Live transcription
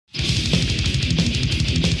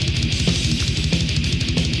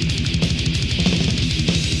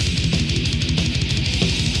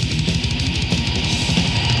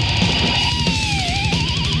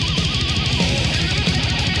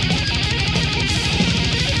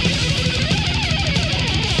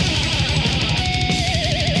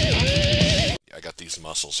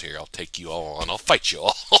here. I'll take you all on. I'll fight you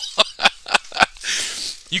all.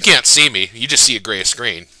 You can't see me. You just see a gray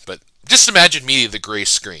screen. But just imagine me the gray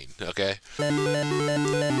screen, okay?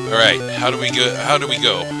 Alright, how do we go? How do we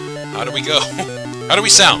go? How do we go? How do we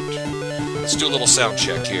sound? Let's do a little sound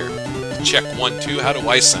check here. Check 1, 2. How do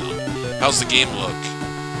I sound? How's the game look?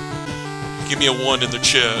 Give me a 1 in the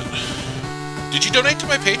chat. Did you donate to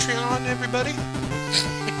my Patreon, everybody?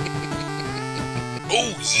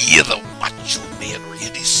 Oh yeah, the Macho Man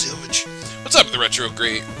Randy Savage. What's up, the Retro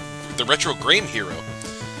Game Hero?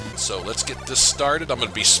 So let's get this started. I'm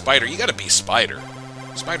gonna be Spider. You gotta be Spider.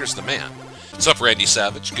 Spider's the man. What's up, Randy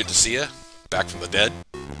Savage? Good to see ya. Back from the dead.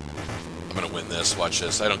 I'm gonna win this. Watch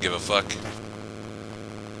this. I don't give a fuck.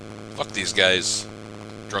 Fuck these guys.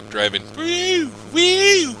 Drunk driving. Woo!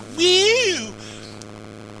 Woo! Woo!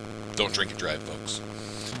 Don't drink and drive, folks.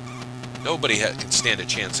 Nobody can stand a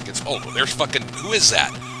chance against... Oh, there's fucking... Who is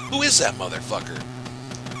that? Who is that motherfucker?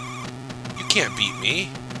 You can't beat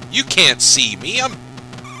me. You can't see me. I'm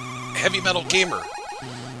a heavy metal gamer.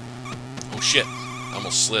 Oh, shit. I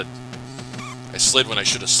almost slid. I slid when I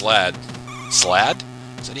should have slad. Slad?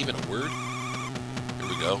 Is that even a word? Here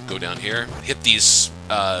we go. Go down here. Hit these,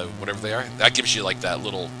 whatever they are. That gives you, like, that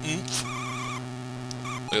little oomph.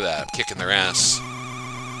 Look at that. I'm kicking their ass.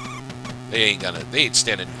 They ain't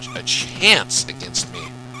standing a chance against me.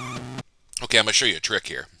 Okay, I'm gonna show you a trick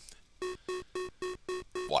here.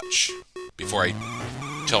 Watch. Before I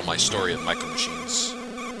tell my story of Micro Machines.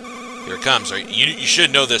 Here it comes. Right? You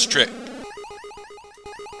should know this trick.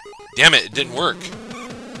 Damn it, it didn't work.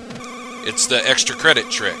 It's the extra credit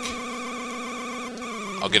trick.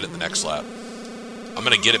 I'll get it the next lap. I'm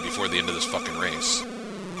gonna get it before the end of this fucking race.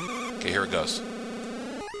 Okay, here it goes.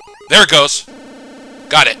 There it goes!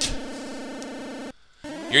 Got it!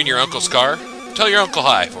 You're in your uncle's car? Tell your uncle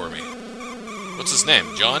hi for me. What's his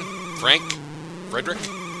name? John? Frank? Frederick?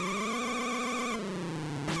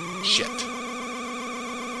 Shit.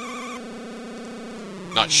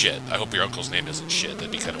 Not shit. I hope your uncle's name isn't shit. That'd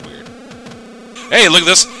be kind of weird. Hey, look at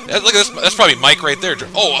this. Look at this. That's probably Mike right there.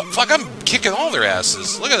 Oh, fuck, I'm kicking all their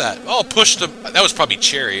asses. Look at that. Oh, pushed them. That was probably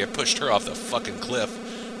Cherry. I pushed her off the fucking cliff.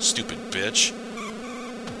 Stupid bitch.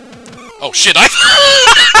 Oh, shit.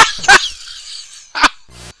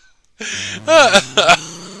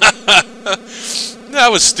 That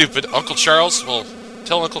was stupid. Uncle Charles? Well,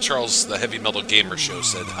 tell Uncle Charles the Heavy Metal Gamer Show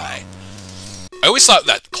said hi. I always thought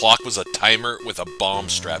that clock was a timer with a bomb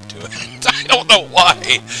strapped to it. I don't know why.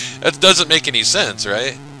 That doesn't make any sense,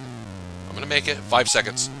 right? I'm gonna make it 5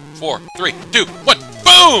 seconds. 4, 3, 2, 1.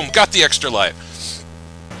 Boom! Got the extra life.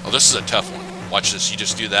 Oh, this is a tough one. Watch this. You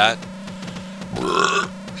just do that.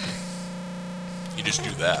 You just do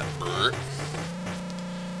that.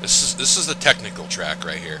 This is the technical track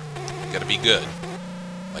right here. You gotta be good.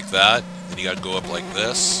 Like that. Then you gotta go up like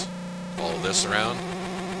this. Follow this around.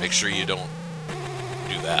 Make sure you don't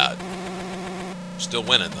do that. Still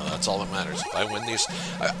winning, though. That's all that matters. If I win these...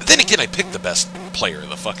 then again, I picked the best player of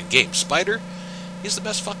the fucking game. Spider, he's the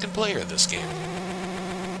best fucking player of this game.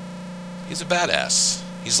 He's a badass.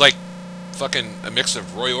 He's like fucking a mix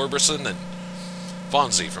of Roy Orbison and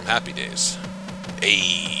Fonzie from Happy Days.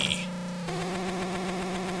 Ayy.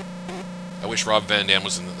 I wish Rob Van Dam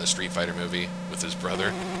was in the Street Fighter movie with his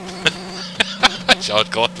brother.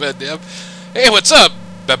 Jean-Claude Van Damme. Hey, what's up?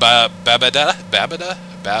 Babada?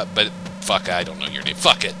 Fuck, I don't know your name.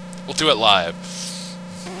 Fuck it. We'll do it live.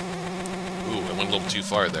 Ooh, I went a little too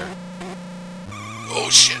far there. Oh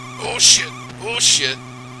shit. Oh shit. Oh shit.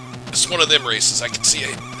 This is one of them races. I can see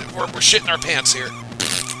it. We're shitting our pants here.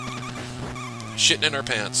 Shitting in our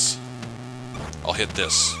pants. I'll hit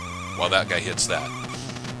this while that guy hits that.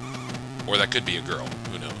 Or that could be a girl.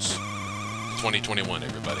 Who knows? 2021,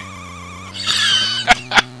 everybody.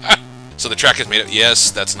 So the track is made up.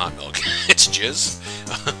 Yes, that's not milk. It's jizz.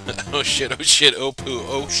 Oh shit, oh shit, oh poo,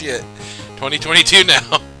 oh shit. 2022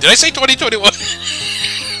 now. Did I say 2021?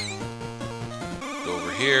 Go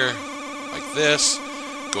over here. Like this.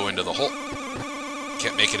 Go into the hole.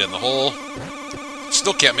 Can't make it in the hole.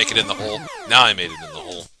 Still can't make it in the hole. Now I made it in the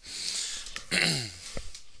hole.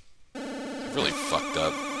 I really fucked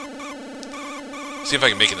up. See if I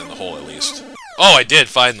can make it in the hole at least. Oh, I did,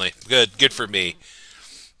 finally. Good. Good for me.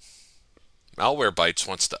 Malwarebytes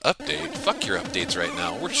wants to update. Fuck your updates right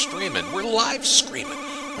now. We're streaming. We're live screaming.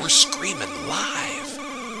 We're screaming live.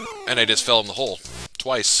 And I just fell in the hole.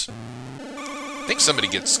 Twice. I think somebody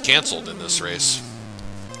gets canceled in this race.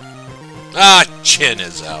 Ah, Chin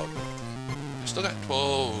is out. Still got...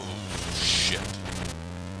 Oh, shit.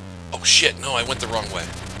 Oh, shit. No, I went the wrong way.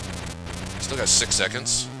 Still got 6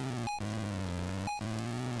 seconds.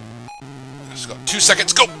 Let's go. 2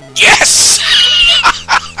 seconds. Go! Yes!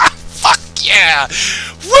 Yeah!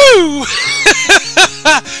 Woo!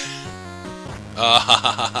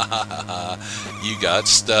 You got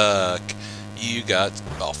stuck. You got...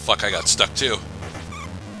 Oh, fuck, I got stuck, too.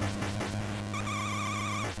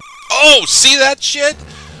 Oh, see that shit?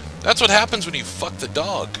 That's what happens when you fuck the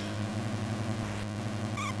dog.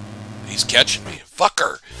 He's catching me.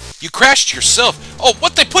 Fucker! You crashed yourself. Oh,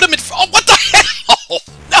 what? They put him in... Oh, what the hell?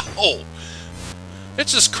 No!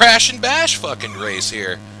 It's this crash and bash fucking race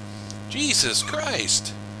here. Jesus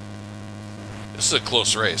Christ. This is a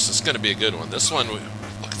close race. This is going to be a good one. This one... Look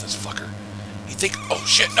at this fucker. You think... Oh,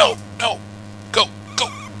 shit. No. No. Go. Go.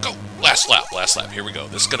 Go. Last lap. Last lap. Here we go.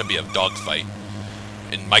 This is going to be a dogfight.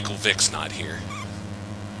 And Michael Vick's not here.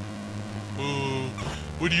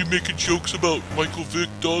 What are you making jokes about Michael Vick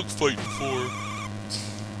dogfighting for?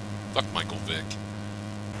 Fuck Michael Vick.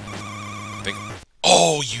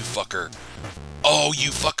 Oh, you fucker. Oh,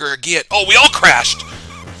 you fucker again. Oh, we all crashed.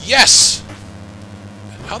 Yes.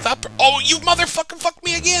 How'd that... Oh, you motherfucker fucked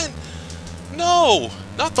me again. No.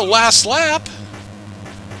 Not the last lap.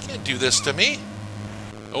 Can't do this to me.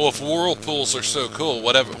 Oh, if whirlpools are so cool,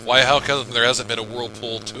 whatever. Why, how come there hasn't been a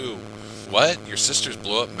whirlpool too? What? Your sister's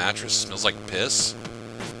blow-up mattress smells like piss?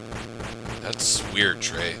 That's weird,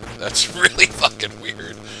 Trey. That's really fucking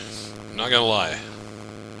weird. I'm not gonna lie.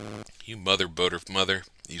 You mother boater mother.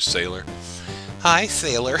 You sailor. Hi,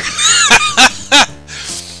 sailor.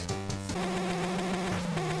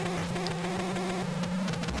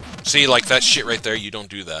 See, like that shit right there, you don't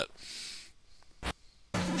do that.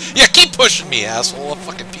 Yeah, keep pushing me, asshole. A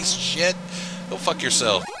fucking piece of shit. Go fuck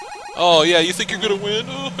yourself. Oh, yeah, you think you're gonna win?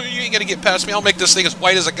 Oh, you ain't gonna get past me. I'll make this thing as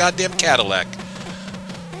white as a goddamn Cadillac.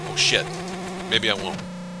 Oh, shit. Maybe I won't.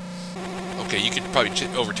 Okay, you could probably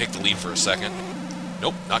overtake the lead for a second.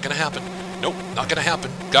 Nope, not gonna happen. Nope, not gonna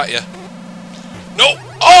happen. Got ya. Nope.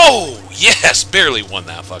 Oh, yes! Barely won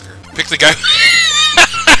that fucker. Pick the guy.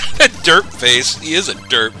 Derp face. He is a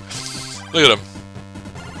derp. Look at him.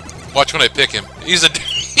 Watch when I pick him. He's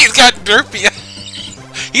got derpy.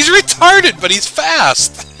 He's retarded, but he's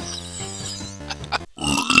fast.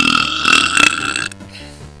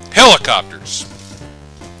 Helicopters.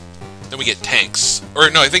 Then we get tanks. Or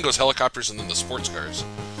no, I think it was helicopters and then the sports cars.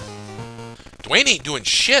 Dwayne ain't doing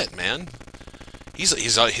shit, man.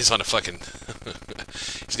 He's on a fucking...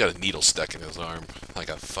 He's got a needle stuck in his arm. Like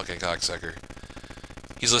a fucking cocksucker.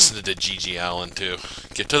 He's listening to G.G. Allen, too.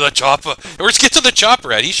 Get to the chopper. Where's Get to the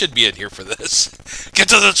Chopper at? He should be in here for this. Get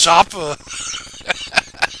to the chopper.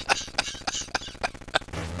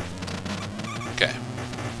 Okay.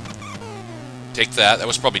 Take that. That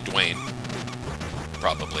was probably Dwayne.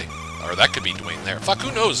 Probably. Or that could be Dwayne there. Fuck,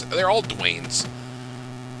 who knows? They're all Dwaynes.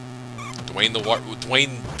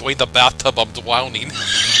 Dwayne the bathtub I'm drowning.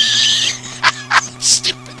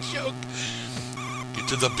 Stupid joke. Get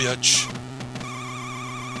to the bitch.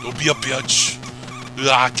 Don't be a bitch.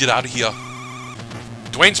 Ah, get out of here.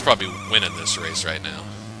 Dwayne's probably winning this race right now.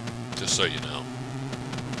 Just so you know.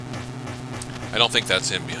 I don't think that's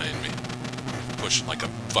him behind me. Pushing like a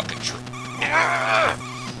fucking truck.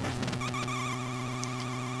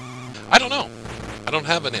 I don't know. I don't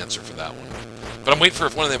have an answer for that one. But I'm waiting for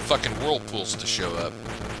one of them fucking whirlpools to show up.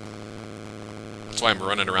 That's why I'm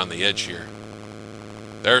running around the edge here.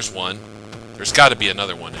 There's one. There's got to be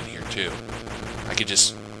another one in here, too. I could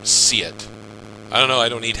just see it. I don't know, I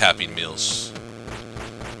don't eat Happy Meals.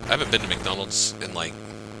 I haven't been to McDonald's in, like...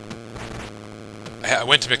 I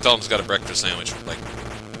went to McDonald's and got a breakfast sandwich, like,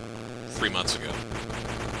 3 months ago.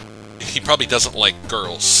 He probably doesn't like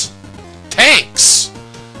girls. Tanks!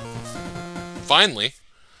 Finally.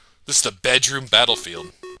 This is the bedroom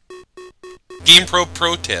battlefield. GamePro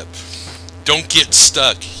pro tip. Don't get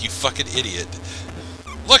stuck, you fucking idiot.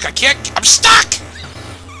 Look, I can't... I'm stuck!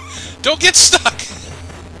 Don't get stuck!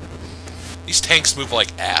 These tanks move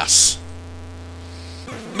like ass.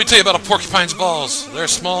 Let me tell you about a porcupine's balls. They're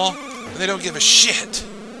small, and they don't give a shit.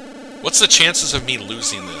 What's the chances of me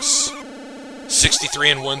losing this?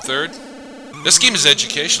 63 1/3? This game is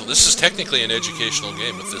educational. This is technically an educational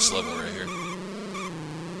game with this level right here.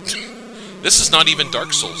 This is not even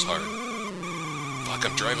Dark Souls hard. Fuck,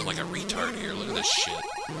 I'm driving like a retard here. Look at this shit.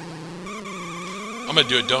 I'm gonna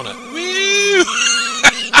do a donut. Woo!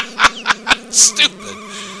 Stupid.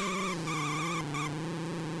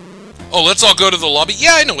 Oh, let's all go to the lobby.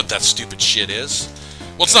 Yeah, I know what that stupid shit is.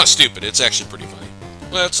 Well, it's not stupid. It's actually pretty funny.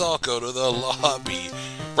 Let's all go to the lobby.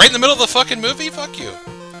 Right in the middle of the fucking movie? Fuck you.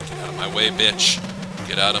 Get out of my way, bitch.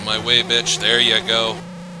 Get out of my way, bitch. There you go.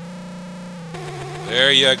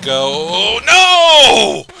 There you go. Oh,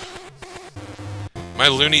 no! My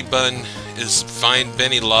loony bun is fine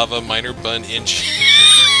Benny Lava, minor bun inch.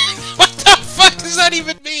 What the fuck does that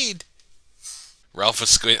even mean? Ralph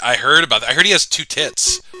Esquina. I heard about that. I heard he has 2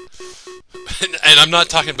 tits. And I'm not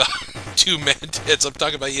talking about 2 man tits. I'm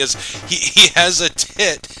talking about he has a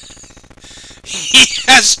tit. He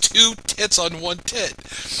has 2 tits on 1 tit.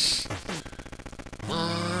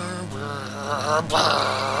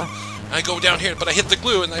 I go down here, but I hit the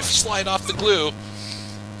glue and I slide off the glue.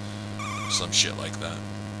 Some shit like that.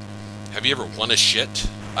 Have you ever won a shit?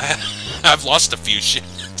 I've lost a few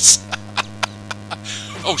shits.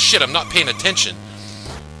 Oh shit, I'm not paying attention.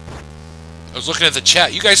 I was looking at the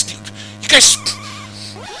chat. You guys...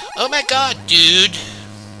 Oh my god, dude.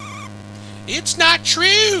 It's not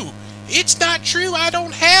true. It's not true. I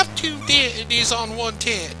don't have 2 titties on 1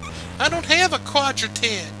 tit. I don't have a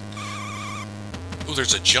quadra-tit. Oh,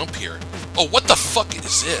 there's a jump here. Oh, what the fuck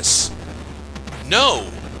is this? No.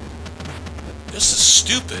 This is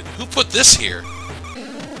stupid. Who put this here?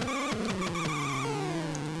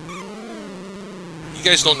 You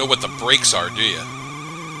guys don't know what the brakes are, do you?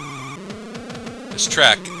 This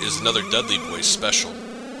track is another Dudley Boys special.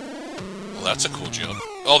 Well, that's a cool jump.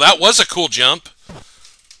 Oh, that was a cool jump!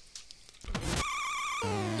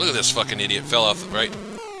 Look at this fucking idiot. Fell off the right.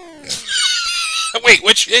 Wait,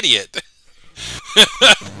 which idiot?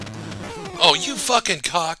 Oh, you fucking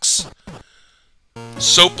cocks.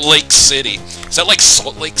 Soap Lake City. Is that like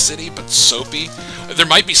Salt Lake City, but soapy? There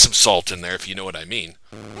might be some salt in there, if you know what I mean.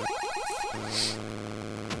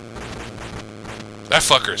 That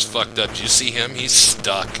fucker is fucked up. Did you see him? He's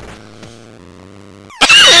stuck.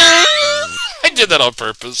 I did that on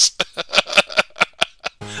purpose.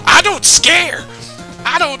 I don't scare!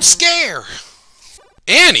 I don't scare!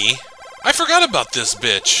 Annie? I forgot about this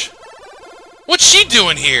bitch. What's she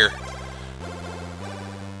doing here?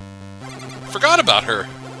 Forgot about her.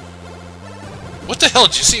 What the hell?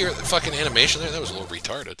 Did you see her fucking animation there? That was a little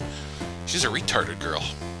retarded. She's a retarded girl.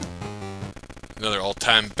 Another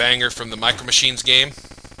all-time banger from the Micro Machines game.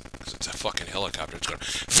 Because it's a fucking helicopter. It's going...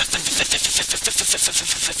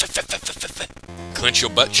 Clench your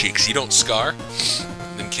butt cheeks. You don't scar.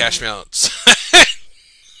 Then cash me out.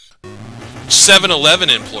 7-Eleven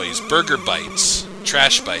employees. Burger bites.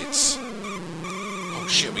 Trash bites. Oh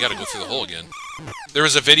shit, we gotta go through the hole again. There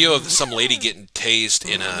was a video of some lady getting tased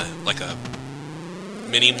in a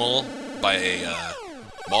mini mall by a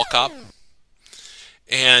mall cop.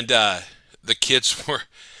 And the kids were...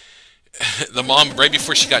 the mom, right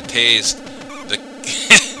before she got tased,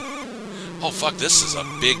 oh fuck, this is a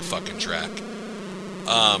big fucking track.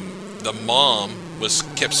 The mom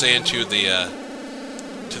kept saying to the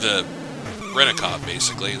rent-a-cop,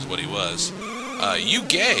 basically, is what he was, you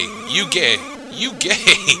gay, you gay, you gay.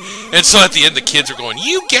 And so at the end the kids are going,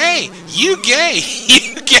 you gay, you gay,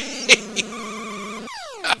 you gay.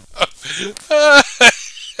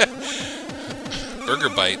 Burger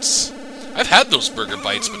bites. I've had those burger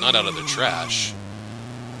bites, but not out of the trash.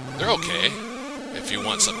 They're okay, if you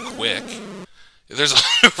want something quick. There's a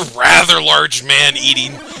rather large man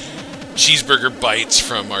eating cheeseburger bites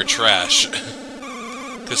from our trash.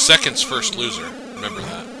 Because second's first loser. Remember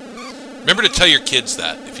that. Remember to tell your kids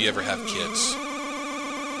that, if you ever have kids.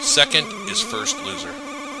 Second is first loser.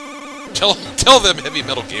 Tell them Heavy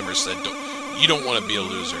Metal Gamer said you don't want to be a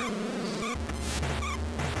loser.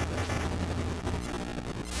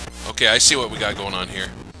 Okay, I see what we got going on here.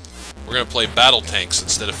 We're gonna play Battle Tanks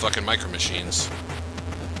instead of fucking Micro Machines.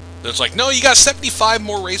 It's like, no, you got 75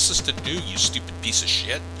 more races to do, you stupid piece of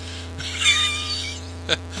shit.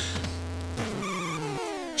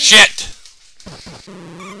 Shit!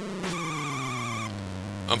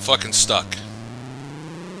 I'm fucking stuck.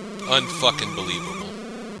 Unfucking believable.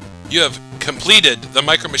 You have completed the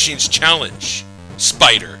Micro Machines challenge,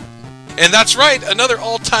 Spider. And that's right, another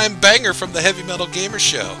all-time banger from the Heavy Metal Gamer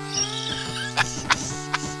Show.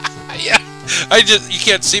 Yeah, you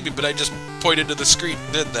can't see me, but I just pointed to the screen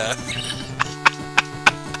and did that.